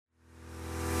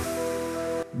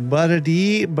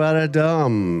Ba-da-dee,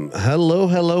 ba-da-dum. Hello,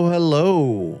 hello,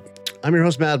 hello. I'm your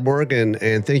host, Matt Morgan,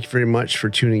 and thank you very much for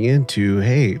tuning in to,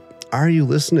 hey, are you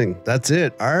listening? That's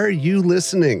it. Are you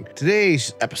listening?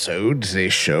 Today's episode,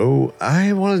 today's show,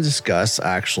 I want to discuss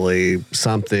actually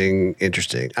something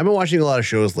interesting. I've been watching a lot of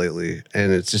shows lately,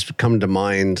 and it's just come to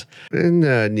mind in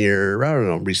near, I don't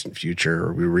know, recent future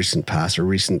or recent past or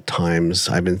recent times.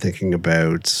 I've been thinking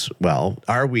about, well,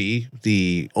 are we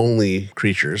the only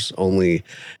creatures, only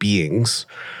beings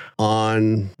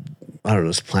on, I don't know,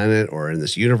 this planet or in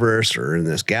this universe or in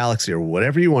this galaxy or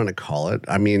whatever you want to call it?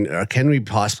 I mean, can we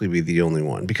possibly be the only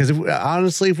one? Because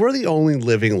honestly, if we're the only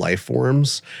living life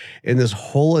forms in this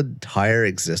whole entire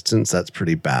existence, that's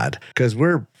pretty bad. Because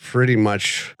we're pretty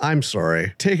much, I'm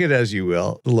sorry, take it as you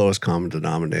will, the lowest common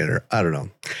denominator. I don't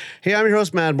know. Hey, I'm your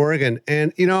host, Matt Morgan.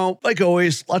 And, you know, like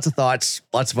always, lots of thoughts,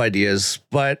 lots of ideas.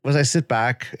 But as I sit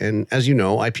back and, as you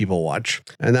know, I people watch.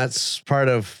 And that's part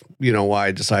of, you know, why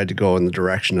I decided to go in the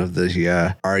direction of the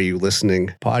Are You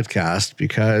Listening podcast,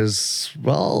 because,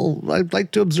 well, I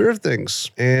like to observe things.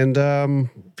 And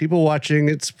people watching,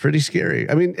 it's pretty scary.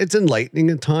 I mean, it's enlightening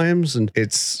at times and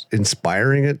it's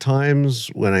inspiring at times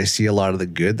when I see a lot of the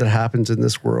good that happens in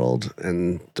this world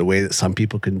and the way that some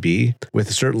people can be with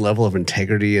a certain level of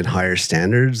integrity and higher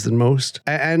standards than most.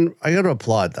 And I got to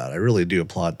applaud that. I really do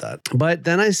applaud that. But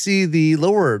then I see the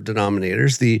lower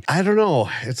denominators, I don't know,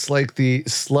 it's like the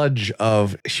sludge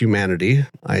of humanity.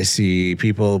 I see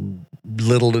people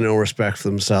little to no respect for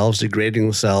themselves, degrading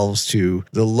themselves to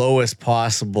the lowest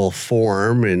possible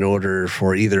form in order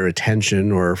for either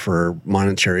attention or for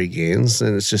monetary gains.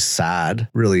 And it's just sad,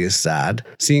 really is sad.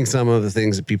 Seeing some of the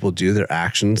things that people do, their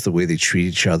actions, the way they treat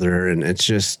each other. And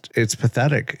it's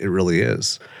pathetic. It really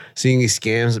is. Seeing these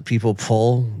scams that people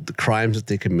pull, the crimes that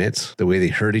they commit, the way they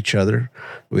hurt each other,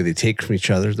 the way they take from each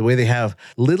other, the way they have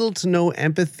little to no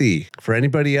empathy for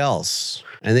anybody else.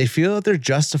 And they feel that they're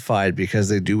justified because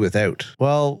they do without.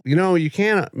 Well, you know, you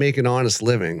can't make an honest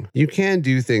living. You can't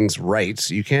do things right.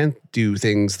 You can't do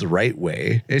things the right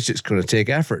way. It's just going to take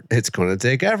effort. It's going to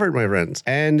take effort, my friends.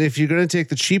 And if you're going to take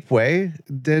the cheap way,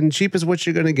 then cheap is what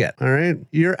you're going to get. All right.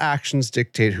 Your actions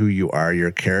dictate who you are,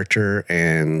 your character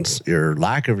and your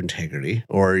lack of integrity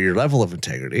or your level of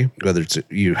integrity, whether it's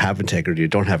you have integrity or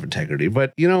don't have integrity.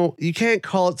 But, you know, you can't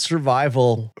call it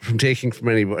survival from taking from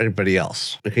anybody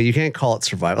else. Okay. You can't call it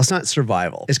survival. It's not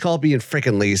survival. It's called being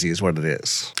freaking lazy is what it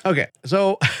is. Okay.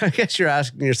 So I guess you're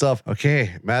asking yourself,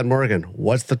 okay, Matt Morgan,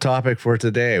 what's the topic for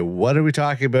today? What are we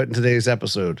talking about in today's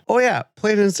episode? Oh yeah,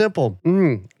 plain and simple.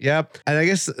 Yep. And I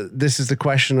guess this is the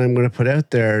question I'm going to put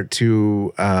out there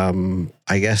to,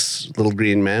 I guess, little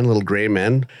green men, little gray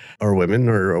men or women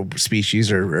or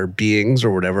species or beings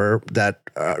or whatever that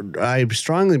I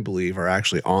strongly believe are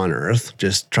actually on Earth,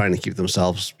 just trying to keep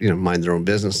themselves, you know, mind their own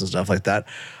business and stuff like that.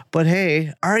 But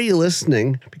hey, are you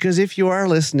listening? Because if you are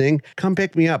listening, come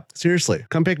pick me up. Seriously,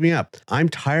 come pick me up. I'm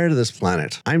tired of this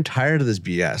planet. I'm tired of this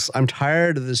BS. I'm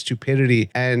tired of the stupidity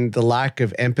and the lack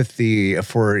of empathy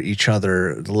for each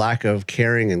other, the lack of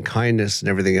caring and kindness and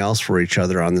everything else for each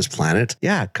other on this planet.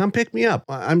 Yeah, come pick me up.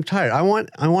 I'm tired. I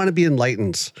want to be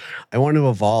enlightened. I want to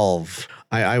evolve.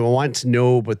 I want to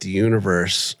know about the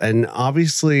universe. And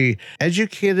obviously,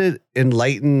 educated,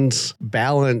 enlightened,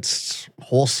 balanced,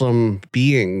 wholesome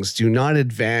beings do not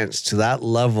advance to that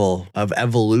level of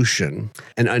evolution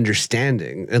and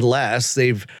understanding unless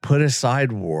they've put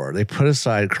aside war, they put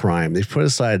aside crime, they put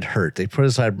aside hurt, they put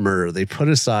aside murder, they put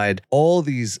aside all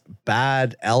these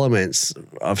bad elements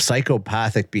of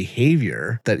psychopathic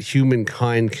behavior that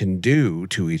humankind can do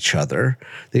to each other.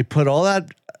 They put all that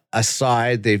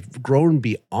aside. They've grown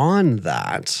beyond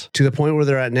that to the point where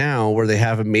they're at now, where they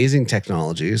have amazing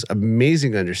technologies,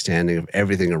 amazing understanding of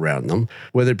everything around them,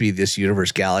 whether it be this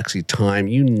universe, galaxy, time,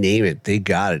 you name it, they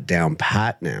got it down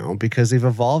pat now because they've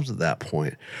evolved to that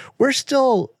point. We're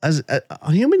still, as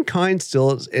humankind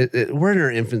still, we're in our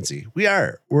infancy.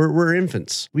 We're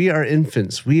infants. We are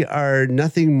infants. We are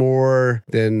nothing more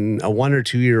than a 1 or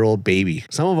 2 year old baby.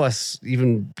 Some of us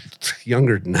even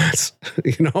younger than that,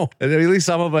 you know, at least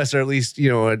some of us are at least, you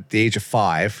know, at the age of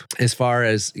 5, as far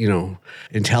as, you know,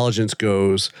 intelligence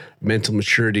goes, mental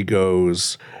maturity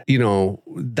goes, you know,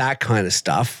 that kind of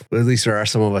stuff. At least there are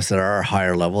some of us that are a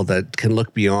higher level that can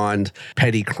look beyond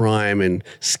petty crime and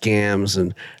scams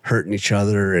and hurting each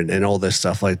other and all this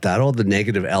stuff like that. All the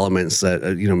negative elements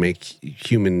that, you know, make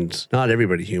humans, not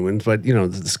everybody humans, but, you know,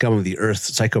 the scum of the earth,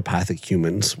 psychopathic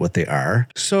humans, what they are.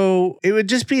 So it would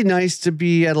just be nice to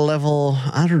be at a level,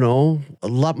 I don't know, a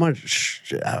lot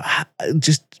much,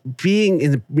 just being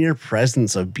in the mere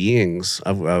presence of beings,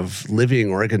 of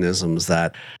living organisms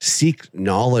that seek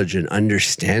knowledge and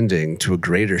understanding to a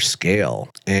greater scale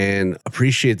and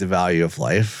appreciate the value of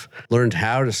life, learned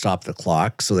how to stop the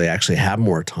clock so they actually have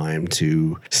more time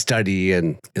to study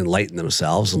and enlighten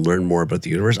themselves and learn more about the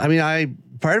universe. I mean,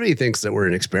 part of me thinks that we're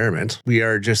an experiment. We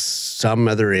are just some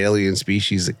other alien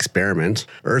species experiment.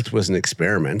 Earth was an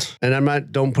experiment.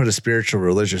 And don't put a spiritual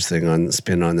religious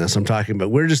spin on this. I'm talking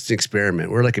about we're just an experiment.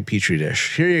 We're like a petri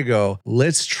dish. Here you go.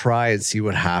 Let's try and see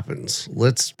what happens.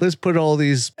 Let's put all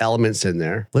these elements in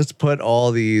there. Let's put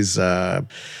all these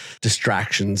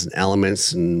distractions and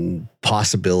elements and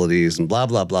possibilities and blah,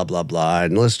 blah, blah, blah, blah.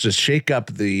 And let's just shake up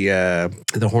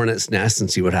the hornet's nest and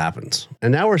see what happens.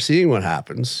 And now we're seeing what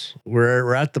happens.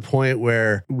 We're at the point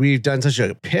where we've done such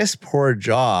a piss poor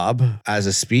job as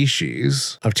a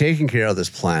species of taking care of this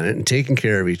planet and taking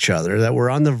care of each other that we're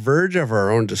on the verge of our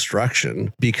own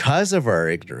destruction because of our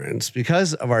ignorance,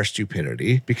 because of our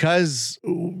stupidity, because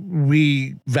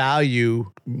we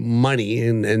value money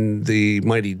and the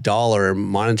mighty dollar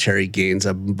monetary gains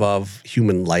above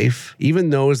human life. Even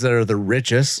those that are the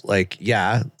richest, like,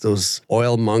 those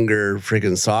oil monger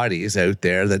friggin' Saudis out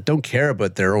there that don't care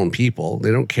about their own people.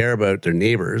 They don't care about their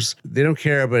neighbors. They don't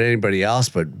care about anybody else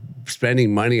but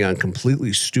spending money on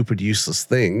completely stupid, useless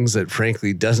things that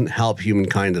frankly doesn't help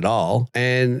humankind at all.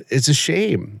 And it's a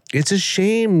shame. It's a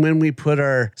shame when we put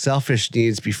our selfish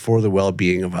needs before the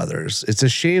well-being of others. It's a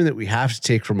shame that we have to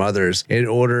take from others in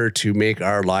order to make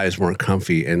our lives more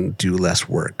comfy and do less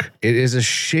work. It is a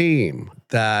shame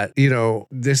that,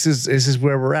 this is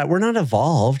where we're at. We're not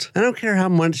evolved. I don't care how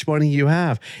much money you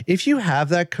have. If you have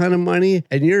that kind of money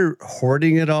and you're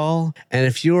hoarding it all, and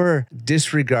if you're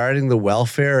disregarding the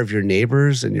welfare of your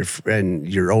neighbors and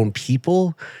your own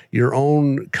people, your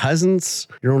own cousins,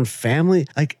 your own family,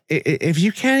 like if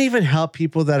you can't even help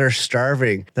people that are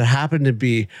starving, that happen to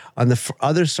be on the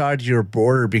other side of your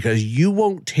border because you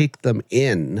won't take them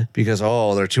in because,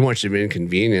 they're too much of an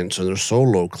inconvenience and they're so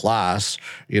low class,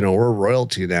 we're royalty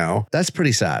now. That's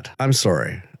pretty sad. I'm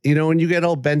sorry. When you get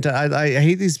all bent out, I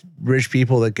hate these rich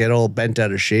people that get all bent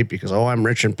out of shape because, I'm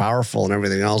rich and powerful and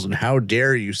everything else. And how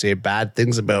dare you say bad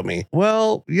things about me?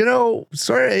 Well,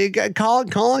 sorry,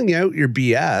 calling out your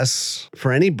BS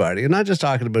for anybody. I'm not just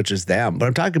talking about just them, but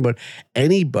I'm talking about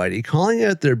anybody calling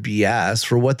out their BS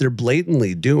for what they're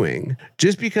blatantly doing.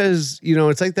 Just because,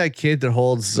 it's like that kid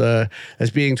that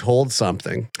that's being told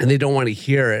something and they don't want to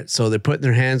hear it. So they're putting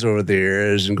their hands over their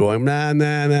ears and going, nah,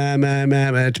 nah, nah, nah,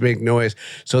 nah, nah, to make noise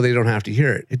so they don't have to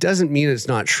hear it. It doesn't mean it's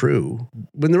not true.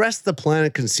 When the rest of the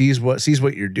planet sees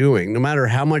what you're doing, no matter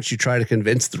how much you try to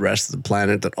convince the rest of the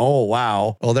planet that,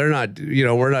 they're not,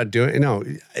 we're not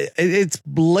doing, it's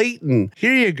blatant.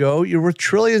 Here you go. You're worth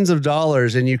trillions of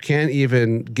dollars and you can't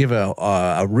even give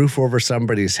a roof over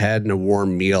somebody's head and a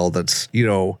warm meal that's,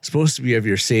 supposed to be of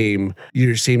your same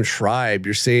tribe,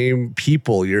 your same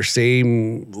people, your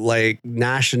same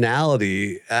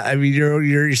nationality. I mean,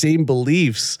 your same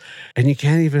beliefs, and you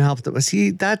can't even help them.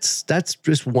 See, that's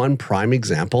just one prime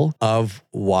example of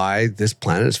why this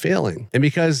planet is failing. And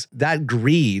because that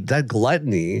greed, that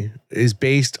gluttony is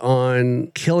based on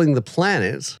killing the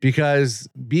planet, because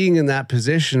being in that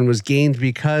position was gained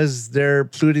because they're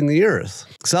polluting the earth,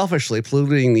 selfishly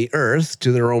polluting the earth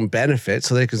to their own benefit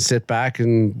so they can sit back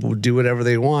and do whatever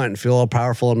they want and feel all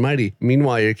powerful and mighty.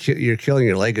 Meanwhile, you're killing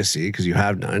your legacy because you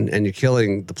have none, and you're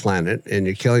killing the planet and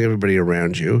you're killing everybody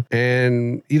around you.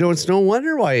 And, it's no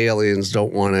wonder why aliens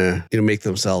don't want to, make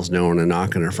themselves known and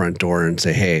knock on our front door and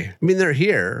say, hey, I mean, they're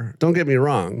here. Don't get me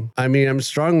wrong. I mean, I'm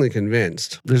strongly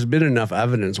convinced there's been enough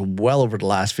evidence well over the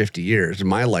last 50 years, in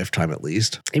my lifetime at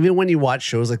least. Even when you watch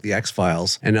shows like The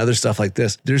X-Files and other stuff like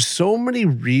this, there's so many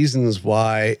reasons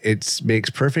why it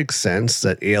makes perfect sense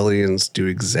that aliens do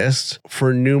exist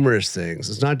for numerous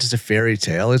things. It's not just a fairy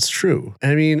tale. It's true.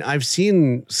 I mean, I've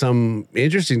seen some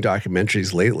interesting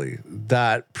documentaries lately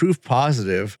that proof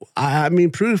positive. I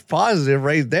mean, proof positive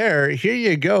right there. Here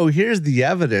you go. Here's the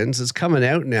evidence. It's coming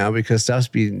out now because stuff's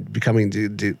becoming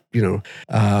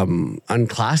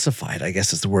unclassified, I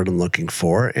guess is the word I'm looking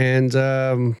for. And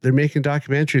they're making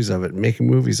documentaries of it, making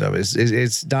movies of it.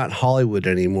 It's not Hollywood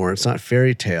anymore. It's not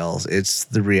fairy tales. It's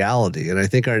the reality. And I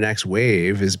think our next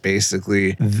wave is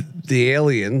basically the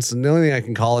aliens. And the only thing I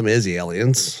can call them is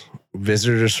aliens.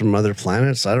 visitors from other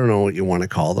planets. I don't know what you want to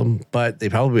call them, but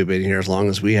they've probably been here as long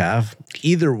as we have.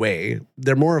 Either way,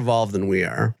 they're more evolved than we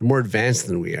are, more advanced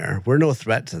than we are. We're no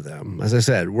threat to them. As I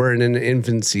said, we're in an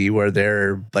infancy where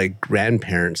they're like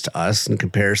grandparents to us in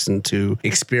comparison to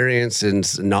experience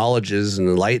and knowledges and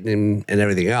enlightenment and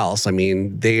everything else. I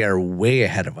mean, they are way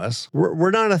ahead of us.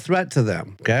 We're not a threat to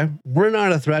them, okay? We're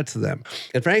not a threat to them.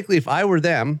 And frankly, if I were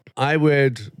them, I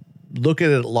would look at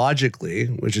it logically,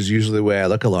 which is usually the way I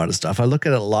look at a lot of stuff. I look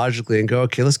at it logically and go,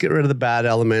 okay, let's get rid of the bad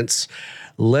elements.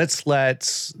 Let's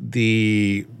let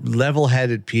the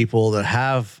level-headed people that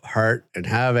have heart and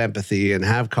have empathy and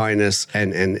have kindness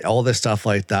and all this stuff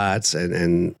like that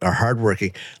and are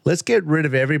hardworking. Let's get rid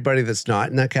of everybody that's not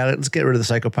in that category. Let's get rid of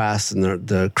the psychopaths and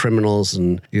the criminals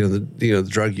and the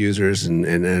drug users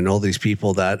and all these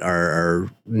people that are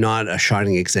not a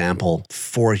shining example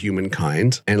for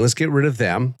humankind. And let's get rid of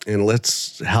them and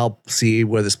let's help see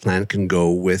where this planet can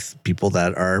go with people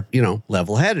that are,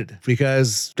 level-headed,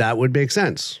 because that would make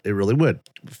sense. It really would.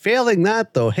 Failing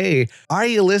that, though, hey, are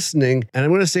you listening? And I'm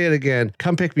going to say it again.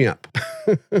 Come pick me up.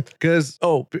 Because,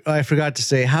 I forgot to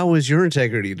say, how was your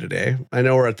integrity today? I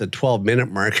know we're at the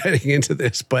 12-minute mark heading into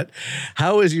this, but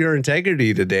how is your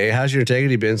integrity today? How's your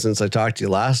integrity been since I talked to you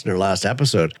last in our last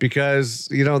episode? Because,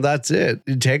 that's it.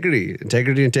 Integrity.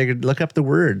 Look up the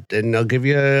word and I'll give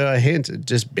you a hint. It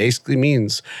just basically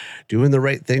means doing the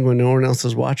right thing when no one else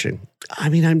is watching. I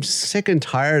mean, I'm sick and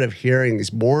tired of hearing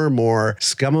these more and more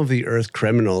scum of the earth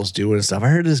criminals doing stuff. I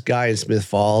heard this guy in Smith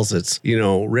Falls that's,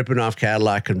 ripping off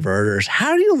Cadillac converters.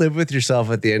 How do you live with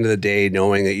yourself at the end of the day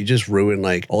knowing that you just ruin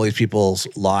like all these people's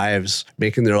lives,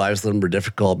 making their lives a little more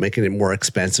difficult, making it more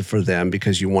expensive for them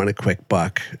because you want a quick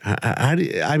buck?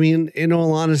 In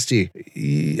all honesty,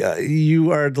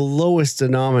 you are the lowest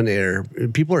denominator.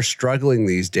 People are struggling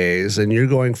these days and you're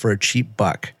going for a cheap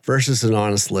buck versus an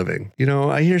honest living.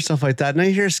 I hear stuff like that. And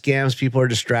I hear scams. People are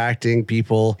distracting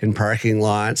people in parking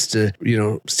lots to,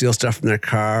 steal stuff from their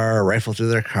car or rifle through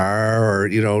their car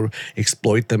or,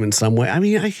 exploit them in some way. I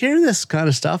mean, I hear this kind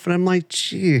of stuff and I'm like,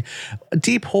 gee, a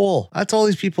deep hole. That's all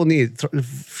these people need.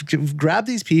 Grab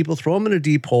these people, throw them in a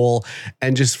deep hole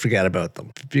and just forget about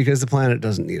them because the planet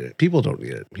doesn't need it. People don't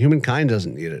need it. Humankind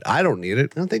doesn't need it. I don't need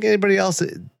it. I don't think anybody else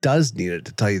does need it,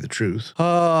 to tell you the truth.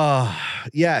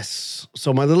 Yes.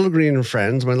 So my little green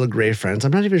friends, my little gray friends,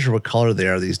 I'm not even sure what color they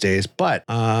are these days, but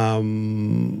I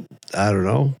don't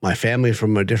know. My family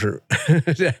from a different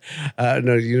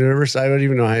universe. I don't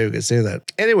even know how you could say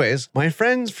that. Anyways, my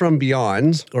friends from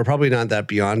beyond, or probably not that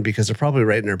beyond because they're probably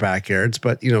right in their backyards,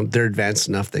 but they're advanced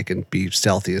enough they can be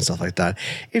stealthy and stuff like that.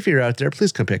 If you're out there,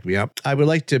 please come pick me up. I would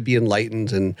like to be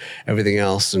enlightened and everything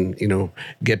else and,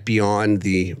 get beyond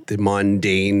the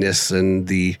mundaneness and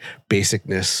the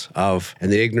basicness of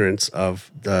and the ignorance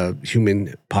of the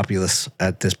human populace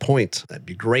at this point. That'd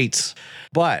be great.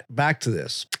 But back to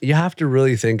this. You have to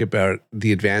really think about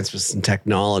the advancements in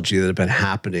technology that have been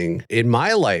happening in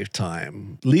my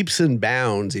lifetime. Leaps and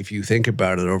bounds, if you think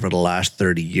about it, over the last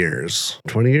 30 years.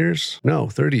 20 years? No,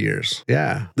 30 years.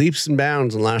 Yeah. Leaps and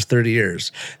bounds in the last 30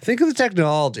 years. Think of the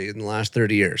technology in the last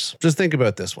 30 years. Just think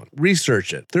about this one.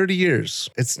 Research it. 30 years.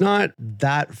 It's not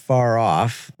that far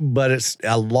off, but it's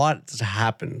a lot that's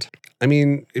happened. I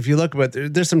mean, if you look about,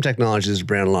 there's some technologies that have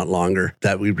been around a lot longer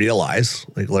that we realize,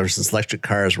 like since electric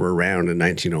cars were around in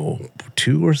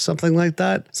 1902 or something like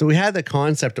that. So we had the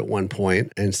concept at one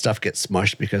point and stuff gets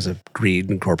smushed because of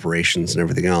greed and corporations and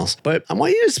everything else. But I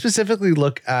want you to specifically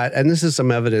look at, and this is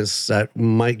some evidence that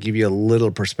might give you a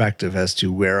little perspective as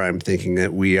to where I'm thinking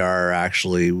that we are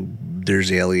actually,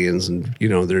 there's aliens and,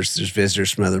 there's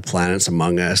visitors from other planets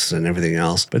among us and everything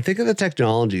else. But think of the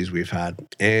technologies we've had.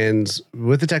 And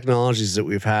with the technology that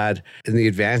we've had and the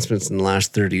advancements in the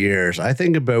last 30 years, I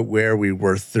think about where we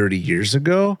were 30 years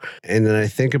ago, and then I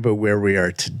think about where we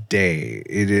are today.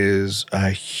 It is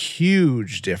a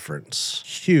huge difference.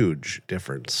 Huge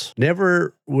difference.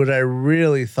 Never would I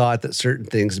really thought that certain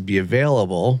things would be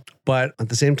available, but at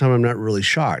the same time, I'm not really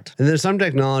shocked. And there's some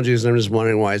technologies, and I'm just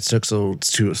wondering why it took so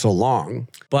long.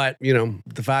 But,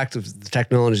 the fact of the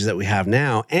technologies that we have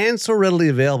now and so readily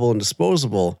available and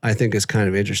disposable, I think is kind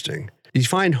of interesting. You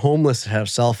find homeless that have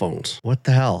cell phones. What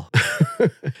the hell?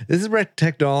 This is where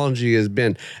technology has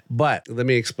been. But let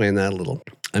me explain that a little.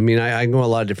 I mean, I can go a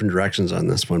lot of different directions on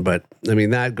this one, but I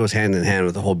mean, that goes hand in hand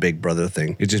with the whole Big Brother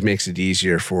thing. It just makes it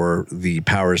easier for the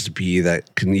powers to be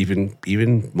that can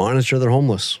even monitor their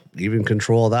homeless. even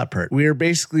control that part. We are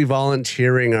basically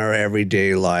volunteering our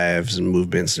everyday lives and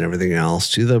movements and everything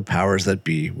else to the powers that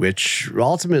be, which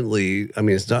ultimately, I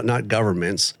mean, it's not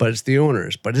governments, but it's the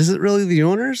owners. But is it really the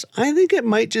owners? I think it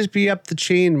might just be up the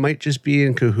chain, might just be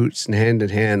in cahoots and hand in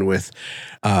hand with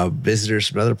visitors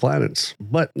from other planets.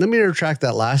 But let me retract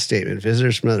that last statement,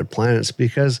 visitors from other planets,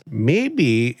 because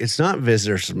maybe it's not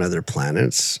visitors from other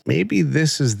planets. Maybe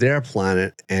this is their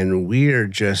planet and we are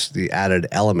just the added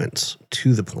elements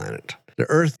to the planet. The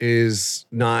Earth is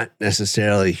not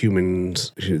necessarily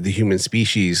the human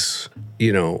species,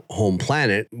 home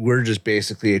planet. We're just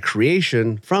basically a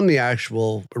creation from the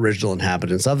actual original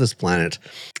inhabitants of this planet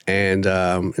and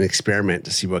an experiment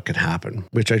to see what could happen,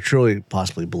 which I truly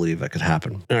possibly believe that could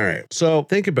happen. All right. So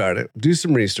think about it. Do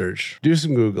some research. Do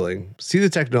some Googling. See the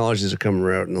technologies that are coming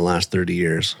out in the last 30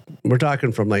 years. We're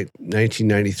talking from like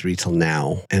 1993 till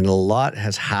now, and a lot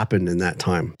has happened in that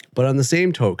time. But on the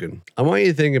same token, I want you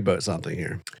to think about something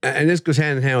here. And this goes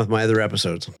hand in hand with my other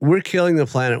episodes. We're killing the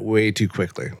planet way too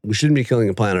quickly. We shouldn't be killing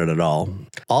the planet at all.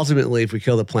 Ultimately, if we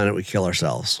kill the planet, we kill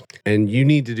ourselves. And you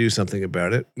need to do something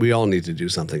about it. We all need to do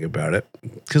something about it.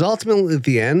 Because ultimately, at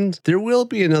the end, there will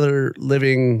be another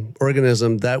living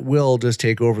organism that will just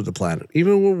take over the planet.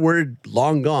 Even when we're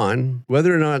long gone,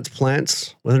 whether or not it's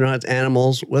plants, whether or not it's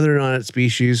animals, whether or not it's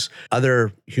species,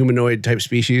 other humanoid type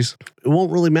species, it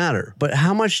won't really matter. But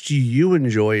how much do you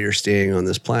enjoy your staying on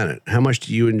this planet? How much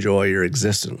do you enjoy your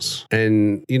existence?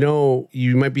 And,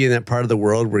 you might be in that part of the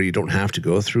world where you don't have to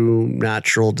go through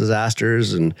natural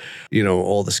disasters and,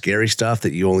 all the scary stuff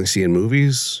that you only see in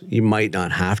movies. You might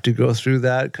not have to go through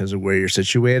that because of where you're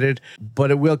situated,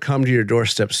 but it will come to your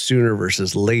doorstep sooner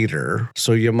versus later.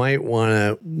 So you might want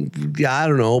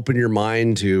to, open your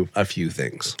mind to a few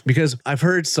things. Because I've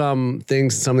heard some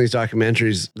things, some of these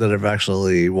documentaries that I've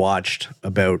actually watched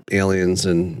about aliens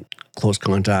and close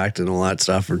contact and all that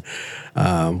stuff, or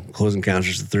close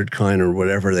encounters of the third kind, or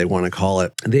whatever they want to call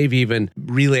it. They've even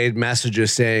relayed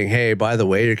messages saying, hey, by the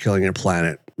way, you're killing your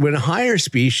planet. When a higher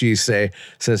species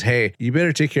says, hey, you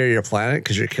better take care of your planet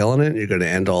because you're killing it and you're going to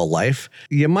end all life,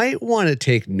 you might want to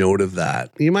take note of that.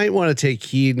 You might want to take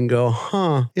heed and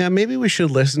go, yeah, maybe we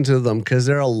should listen to them because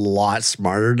they're a lot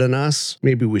smarter than us.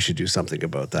 Maybe we should do something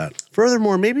about that.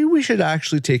 Furthermore, maybe we should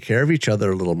actually take care of each other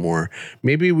a little more.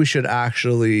 Maybe we should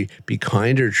actually be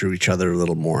kinder to each other a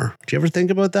little more. Do you ever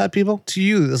think about that, people? To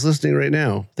you that's listening right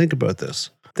now, think about this.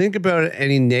 Think about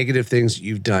any negative things that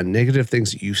you've done, negative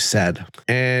things that you've said,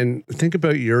 and think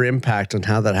about your impact on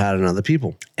how that had on other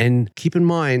people. And keep in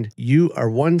mind, you are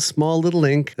one small little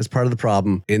link as part of the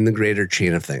problem in the greater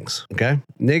chain of things, okay?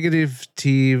 Negative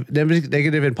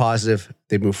and positive,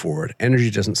 they move forward. Energy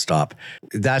doesn't stop.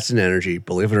 That's an energy,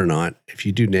 believe it or not. If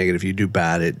you do negative, you do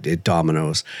bad, it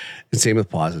dominoes. And same with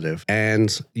positive.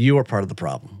 And you are part of the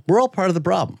problem. We're all part of the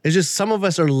problem. It's just some of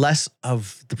us are less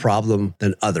of the problem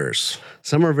than others.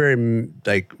 Some are very,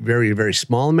 very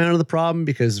small amount of the problem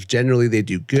because generally they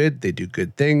do good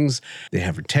things. They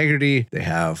have integrity. They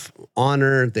have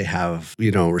honor. They have,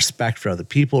 respect for other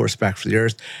people, respect for the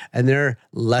earth. And they're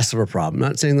less of a problem. I'm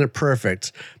not saying they're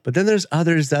perfect, but then there's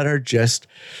others that are just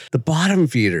the bottom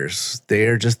feeders. They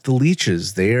are just the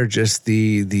leeches. They are just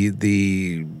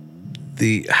the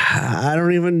I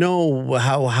don't even know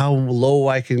how low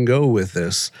I can go with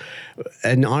this.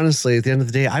 And honestly, at the end of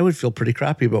the day, I would feel pretty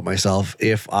crappy about myself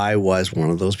if I was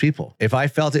one of those people. If I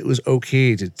felt it was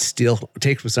okay to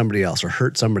take from somebody else or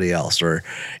hurt somebody else or,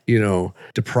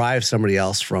 deprive somebody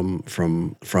else from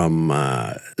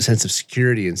a sense of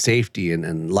security and safety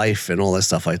and life and all that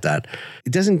stuff like that,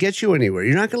 it doesn't get you anywhere.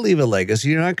 You're not going to leave a legacy.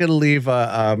 You're not going to leave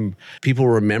people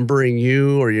remembering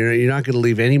you, or you're not going to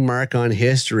leave any mark on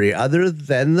history other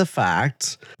than the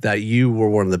fact that you were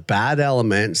one of the bad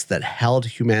elements that held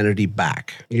humanity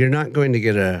back. You're not going to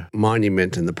get a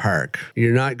monument in the park.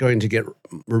 You're not going to get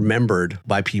remembered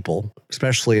by people,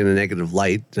 especially in a negative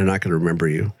light. They're not going to remember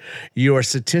you. You are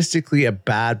statistically a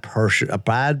bad part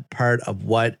of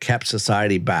what kept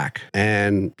society back.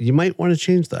 And you might want to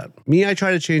change that. Me, I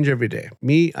try to change every day.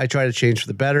 I try to change for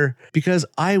the better because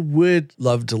I would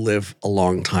love to live a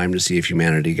long time to see if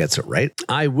humanity gets it right.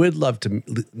 I would love to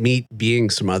meet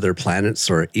beings from other planets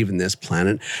or even this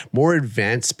planet, more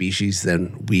advanced species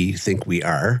than we think we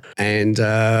are, and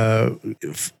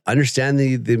understand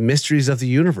the mysteries of the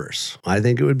universe. I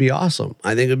think it would be awesome.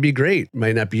 I think it would be great.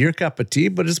 Might not be your cup of tea,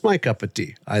 but it's my cup of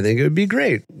tea. I think it would be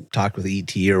great. Talk with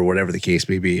ET or whatever the case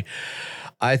may be.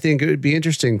 I think it would be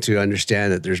interesting to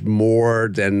understand that there's more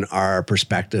than our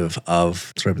perspective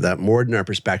of, more than our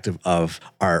perspective of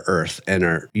our Earth and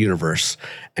our universe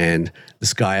and the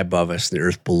sky above us, the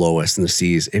earth below us, and the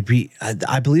seas.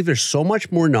 I believe there's so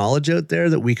much more knowledge out there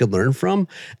that we could learn from.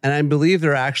 And I believe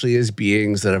there actually is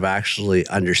beings that have actually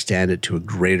understand it to a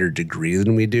greater degree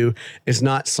than we do. It's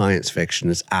not science fiction.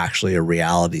 It's actually a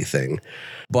reality thing.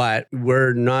 But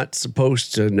we're not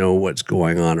supposed to know what's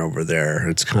going on over there.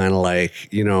 It's kind of like,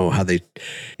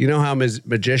 how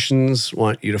magicians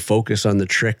want you to focus on the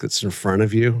trick that's in front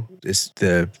of you. It's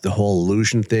the whole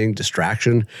illusion thing,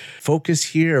 distraction. Focus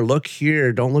here, look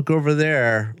here, don't look over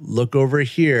there, look over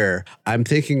here. I'm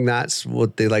thinking that's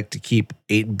what they like to keep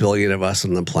 8 billion of us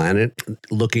on the planet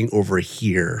looking over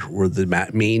here where the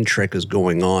main trick is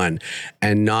going on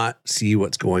and not see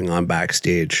what's going on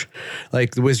backstage.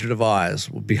 Like the Wizard of Oz,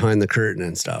 behind the curtain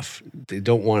and stuff. They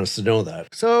don't want us to know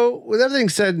that. So with everything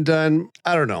said and done,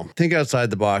 I don't know. Think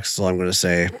outside the box is all I'm going to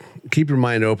say. Keep your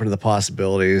mind open to the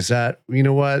possibilities that, you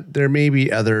know what, there may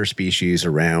be other species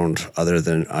around other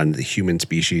than on the human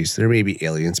species. There may be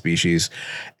alien species.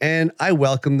 And I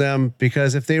welcome them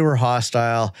because if they were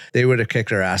hostile, they would have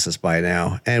kicked our asses by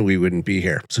now and we wouldn't be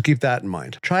here. So keep that in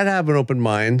mind. Try to have an open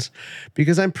mind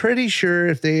because I'm pretty sure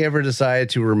if they ever decide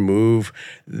to remove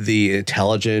the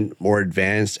intelligent, more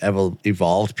advanced,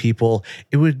 evolved people,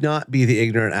 it would not be the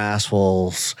ignorant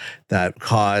assholes that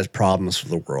cause problems for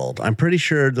the world. I'm pretty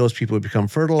sure those people would become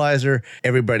fertilizer.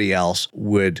 Everybody else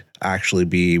would actually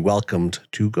be welcomed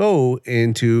to go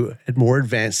into a more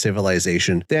advanced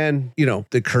civilization than,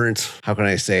 the current, how can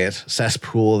I say it,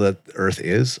 cesspool that Earth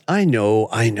is. I know.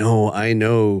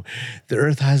 The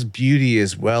Earth has beauty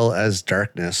as well as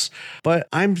darkness, but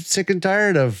I'm sick and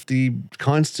tired of the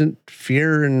constant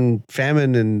fear and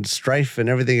famine and strife and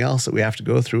everything else that we have to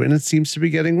go through. And it seems to be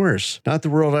getting worse. Not the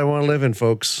world I want to live in,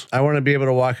 folks. I want to be able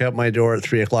to walk out my door at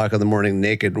 3:00 in the morning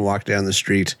naked and walk down the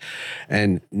street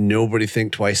and nobody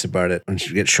think twice about it and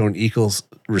get shown equal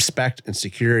respect and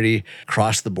security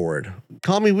across the board.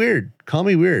 Call me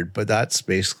weird, but that's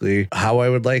basically how I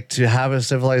would like to have a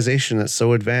civilization that's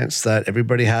so advanced that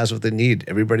everybody has what they need.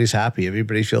 Everybody's happy.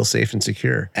 Everybody feels safe and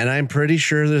secure. And I'm pretty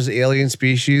sure there's alien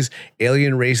species,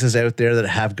 alien races out there that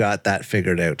have got that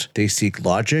figured out. They seek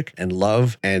logic and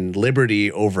love and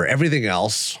liberty over everything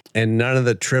else. And none of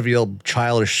the trivial,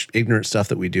 childish, ignorant stuff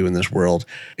that we do in this world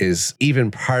is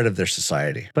even part of their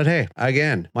society. But hey,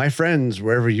 again, my friends,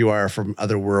 wherever you are from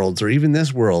other worlds or even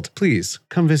this world, please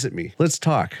come visit me. Let's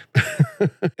talk.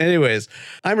 Anyways,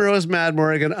 I'm your host, Mad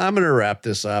Morgan. I'm going to wrap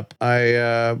this up.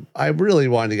 I really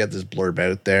wanted to get this blurb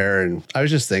out there, and I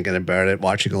was just thinking about it,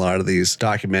 watching a lot of these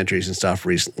documentaries and stuff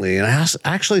recently, and I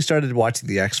actually started watching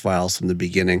the X-Files from the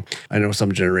beginning. I know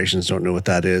some generations don't know what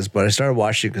that is, but I started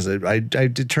watching because I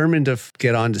determined to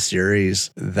get onto series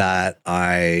that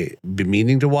I've been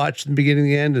meaning to watch from the beginning to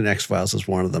the end, and X-Files is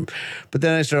one of them. But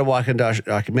then I started watching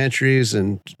documentaries,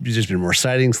 and there's just been more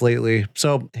sightings lately.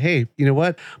 So, hey, you know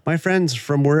what? My friends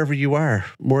from wherever you are,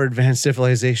 more advanced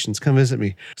civilizations, come visit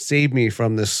me. Save me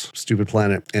from this stupid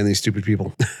planet and these stupid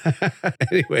people.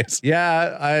 Anyways,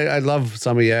 yeah, I love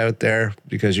some of you out there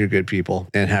because you're good people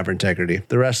and have integrity.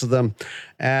 The rest of them,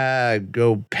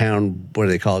 go pound, what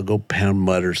do they call it? Go pound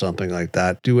mud or something like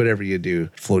that. Do whatever you do.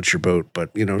 Float your boat,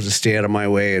 but, just stay out of my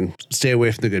way and stay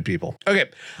away from the good people. Okay,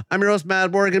 I'm your host,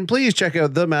 Mad Morgan. Please check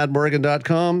out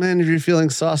themadmorgan.com. And if you're feeling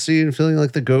saucy and feeling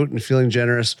like the goat and feeling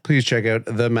generous, please check out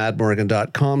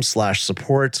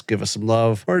themadmorgan.com/support. Give us some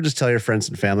love or just tell your friends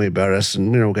and family about us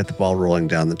and, get the ball rolling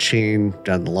down the chain,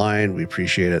 down the line. We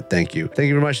appreciate it. Thank you. Thank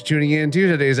you very much for tuning in to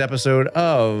today's episode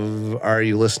of Are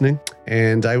You Listening?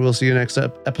 And I will see you next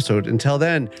episode. Until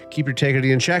then, keep your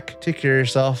integrity in check, take care of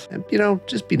yourself, and,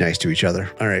 just be nice to each other.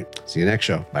 All right. See you next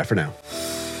show. Bye for now.